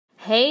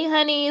Hey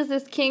honeys,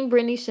 it's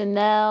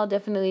KingBritneyChanel.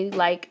 Definitely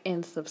like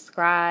and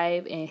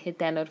subscribe and hit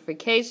that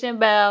notification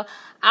bell.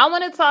 I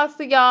want to talk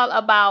to y'all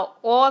about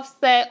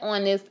Offset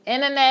on this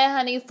internet.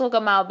 Honey's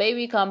talking about,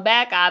 baby, come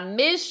back, I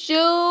miss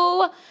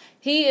you.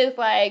 He is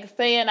like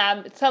saying,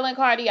 I'm telling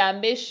Cardi, I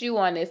miss you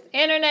on this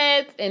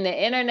internet, and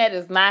the internet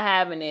is not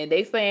having it.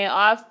 They saying,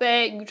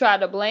 Offset, you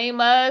tried to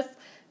blame us.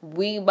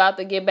 We about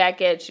to get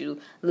back at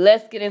you.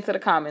 Let's get into the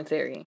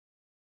commentary.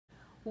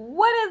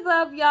 What is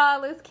up,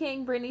 y'all? It's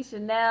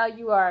KingBritneyChanel.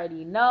 You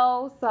already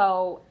know.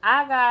 So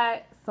I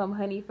got some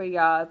honey for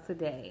y'all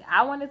today.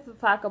 I wanted to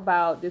talk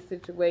about this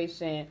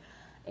situation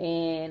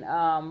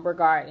and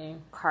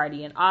regarding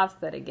Cardi and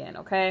Offset again,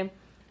 okay?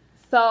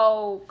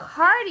 So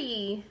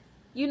Cardi,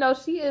 you know,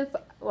 she is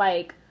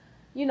like,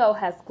 you know,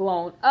 has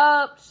grown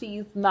up.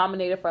 She's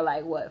nominated for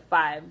like, what,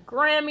 5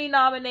 Grammy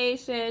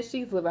nominations.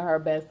 She's living her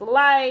best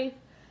life.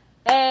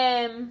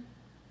 And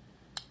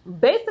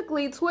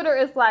basically, Twitter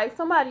is like,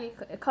 somebody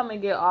come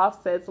and get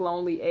Offset's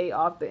Lonely A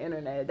off the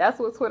internet. That's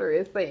what Twitter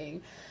is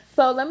saying.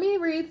 So let me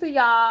read to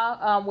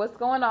y'all what's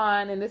going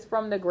on. And it's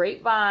from the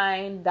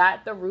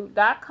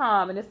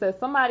grapevine.theroot.com. And it says,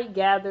 somebody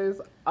gather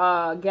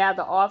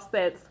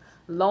Offset's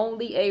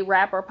Lonely A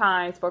rapper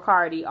pines for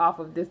Cardi off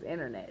of this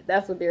internet.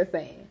 That's what they're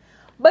saying.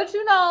 But,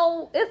 you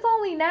know, it's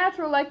only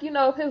natural. Like, you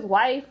know, if his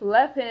wife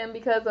left him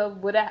because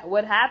of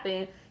what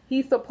happened,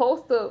 he's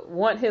supposed to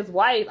want his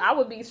wife. I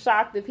would be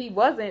shocked if he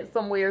wasn't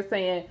somewhere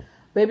saying,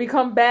 baby,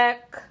 come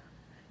back.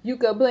 You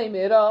could blame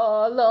it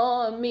all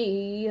on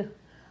me.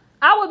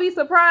 I would be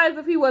surprised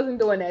if he wasn't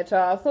doing that,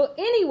 y'all. So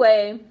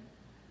anyway,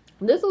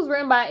 this was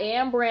written by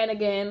Anne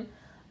Brannigan.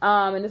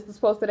 And this was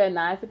posted at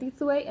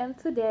 9:52 a.m.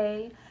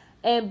 today.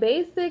 And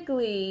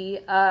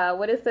basically,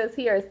 what it says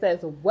here, it says,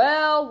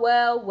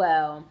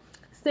 well.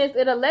 Since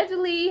it's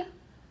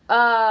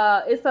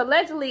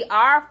allegedly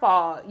our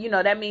fault. You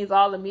know, that means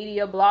all the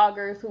media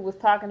bloggers who was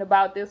talking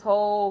about this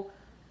whole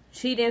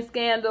cheating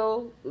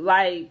scandal,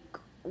 like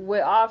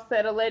with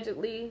Offset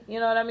allegedly,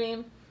 you know what I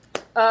mean?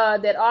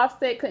 That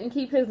Offset couldn't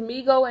keep his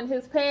Migo in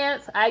his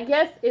pants. I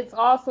guess it's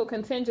also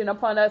contingent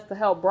upon us to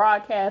help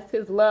broadcast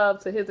his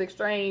love to his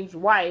estranged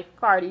wife,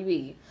 Cardi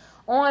B.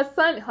 On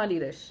Sunday, honey,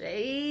 the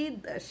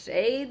shade,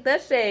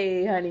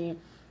 honey.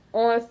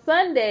 On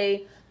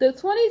Sunday, the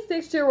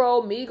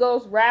 26-year-old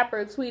Migos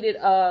rapper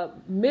tweeted a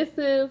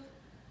missive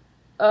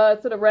to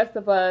the rest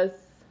of us,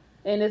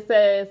 and it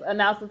says,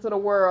 announcing to the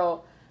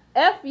world,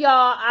 F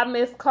y'all, I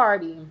miss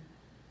Cardi.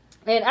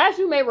 And as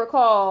you may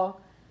recall,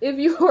 if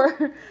you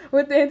were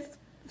within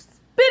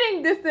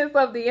spitting distance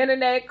of the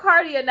internet,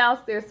 Cardi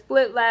announced their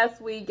split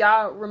last week.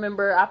 Y'all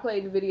remember, I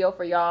played the video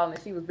for y'all, and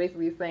she was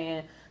basically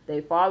saying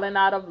they falling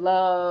out of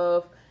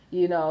love.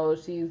 You know,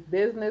 she's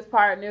business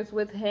partners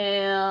with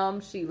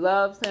him. She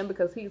loves him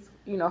because he's,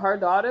 you know, her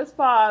daughter's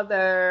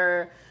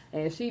father.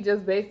 And she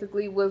just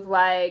basically was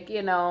like,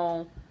 you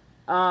know,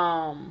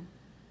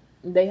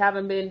 they've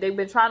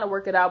been trying to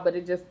work it out, but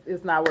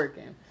it's not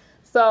working.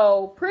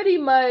 So pretty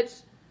much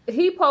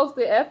he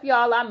posted, F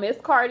y'all, I miss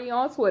Cardi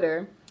on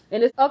Twitter.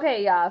 And it's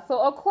okay, y'all.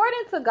 So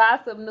according to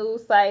gossip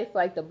news sites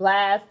like The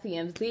Blast,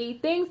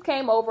 TMZ, things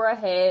came over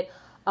ahead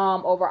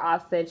over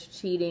Offset's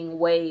cheating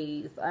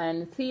ways.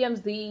 And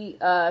TMZ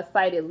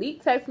cited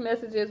leaked text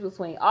messages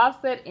between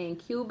Offset and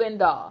Cuban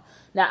Doll.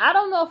 Now, I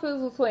don't know if it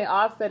was between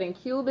Offset and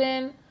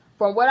Cuban.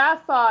 From what I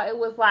saw, it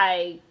was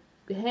like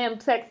him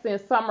texting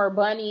Summer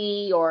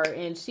Bunny,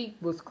 and she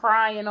was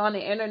crying on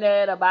the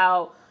internet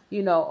about,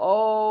 you know,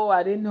 oh,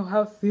 I didn't know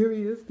how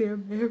serious their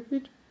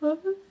marriage was.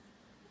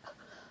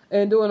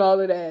 And doing all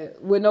of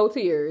that with no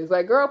tears.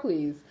 Like, girl,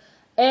 please.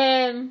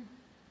 And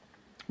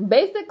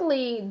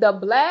basically, The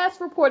Blast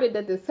reported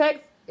that the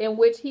text in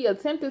which he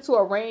attempted to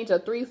arrange a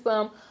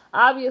threesome,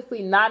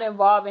 obviously not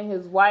involving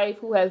his wife,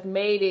 who has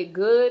made it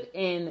good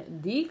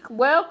and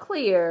well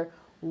clear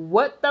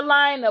what the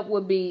lineup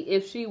would be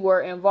if she were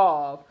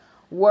involved,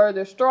 were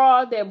the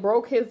straw that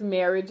broke his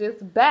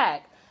marriage's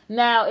back.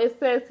 Now, it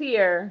says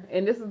here,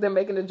 and this is them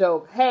making a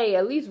joke, hey,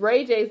 at least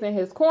Ray J's in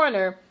his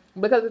corner,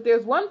 because if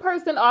there's one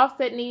person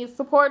Offset needs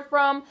support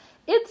from,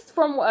 it's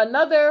from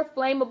another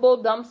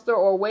flammable dumpster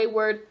or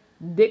wayward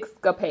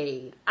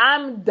Dickscapade.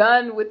 I'm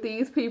done with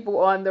these people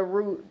on the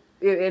root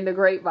in the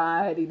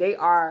grapevine, honey.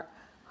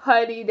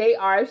 They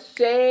are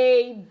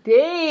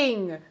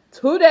shading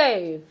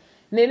today.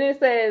 And then it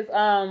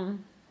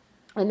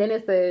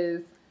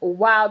says,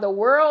 while the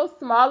world's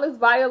smallest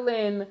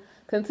violin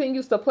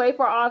continues to play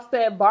for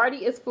Offset,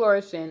 Barty is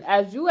flourishing.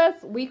 As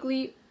U.S.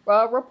 Weekly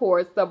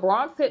reports, the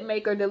Bronx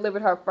hitmaker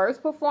delivered her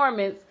first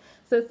performance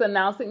since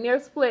announcing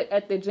their split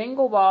at the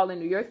Jingle Ball in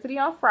New York City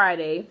on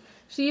Friday.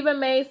 She even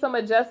made some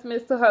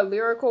adjustments to her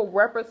lyrical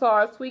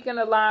repertoire, tweaking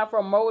a line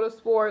from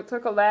Motorsport,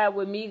 took a collab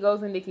with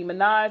Migos and Nicki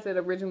Minaj that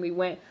originally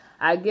went,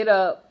 I get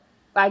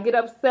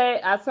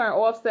upset, I turn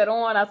Offset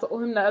on. I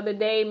told him the other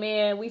day,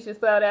 man, we should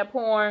sell that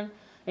porn.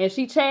 And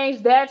she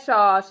changed that,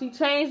 y'all. She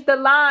changed the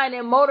line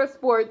in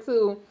Motorsport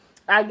to,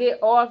 I get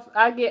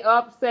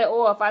upset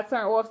off, I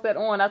turn Offset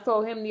on. I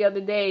told him the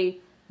other day,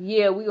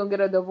 yeah, we gonna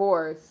get a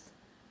divorce.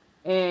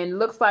 and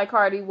looks like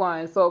Cardi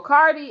won. So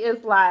Cardi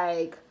is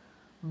like,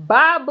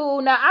 bye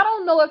boo. Now I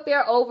don't know if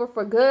they're over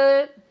for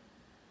good,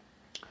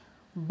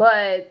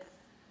 but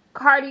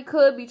Cardi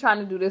could be trying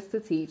to do this to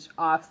teach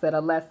Offset a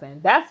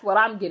lesson. That's what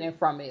I'm getting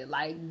from it.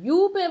 Like,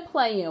 you've been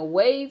playing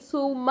way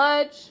too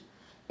much.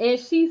 And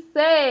she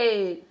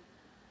said,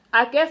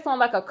 I guess on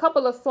like a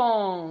couple of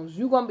songs,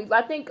 you gonna be,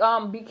 I think,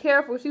 be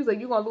careful. She's like,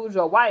 you're gonna lose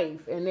your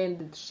wife. And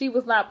then she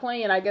was not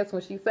playing, I guess,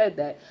 when she said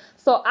that.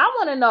 So I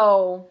want to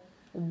know,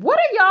 what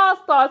are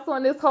y'all's thoughts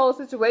on this whole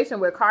situation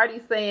with Cardi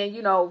saying,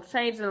 you know,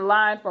 changing the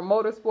line from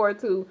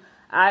motorsport to,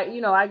 I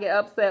get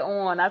upset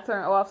on, I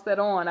turn Offset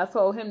on. I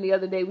told him the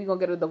other day we gonna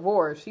get a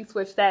divorce. She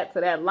switched that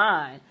to that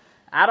line.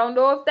 I don't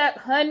know if that,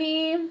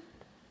 honey,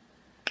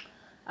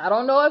 I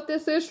don't know if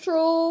this is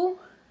true.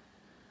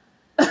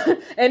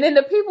 And then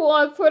the people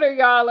on Twitter,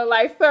 y'all, are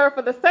like, sir,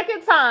 for the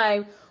second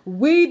time,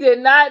 we did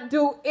not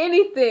do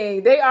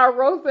anything. They are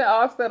roasting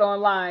Offset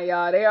online,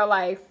 y'all. They are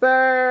like,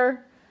 sir.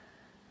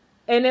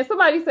 And then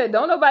somebody said,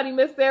 don't nobody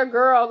miss their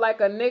girl like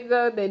a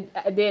nigga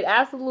that did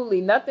absolutely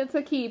nothing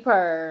to keep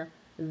her.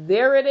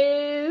 There it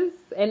is.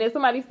 And then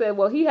somebody said,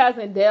 well, he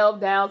hasn't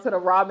delved down to the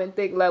Robin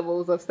Thicke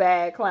levels of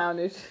sad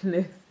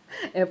clownishness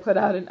and put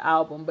out an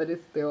album, but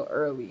it's still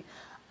early.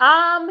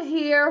 I'm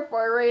here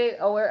for it.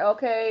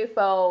 Okay,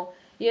 so,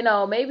 you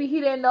know, maybe he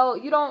didn't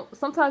know.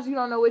 Sometimes you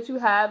don't know what you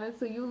have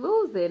until you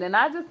lose it. And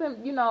I just,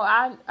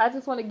 I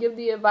just want to give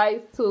the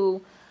advice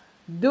to,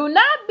 do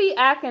not be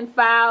acting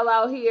foul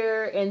out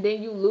here and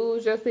then you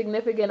lose your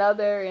significant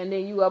other and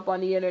then you up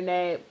on the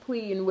internet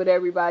pleading with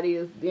everybody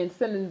and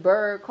sending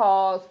bird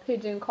calls,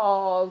 pigeon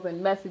calls,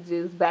 and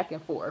messages back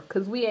and forth.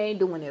 Because we ain't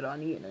doing it on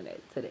the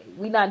internet today.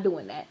 We not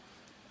doing that.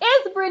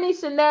 It's Brittany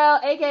Chanel,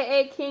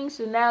 a.k.a. King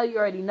Chanel. You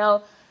already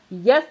know.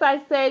 Yes,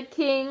 I said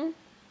King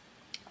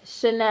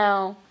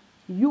Chanel.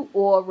 You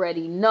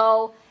already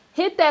know.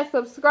 Hit that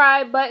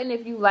subscribe button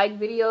if you like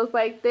videos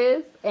like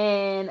this.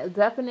 And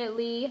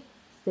definitely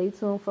stay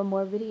tuned for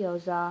more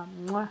videos, y'all.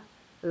 Mwah.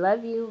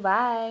 Love you.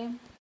 Bye.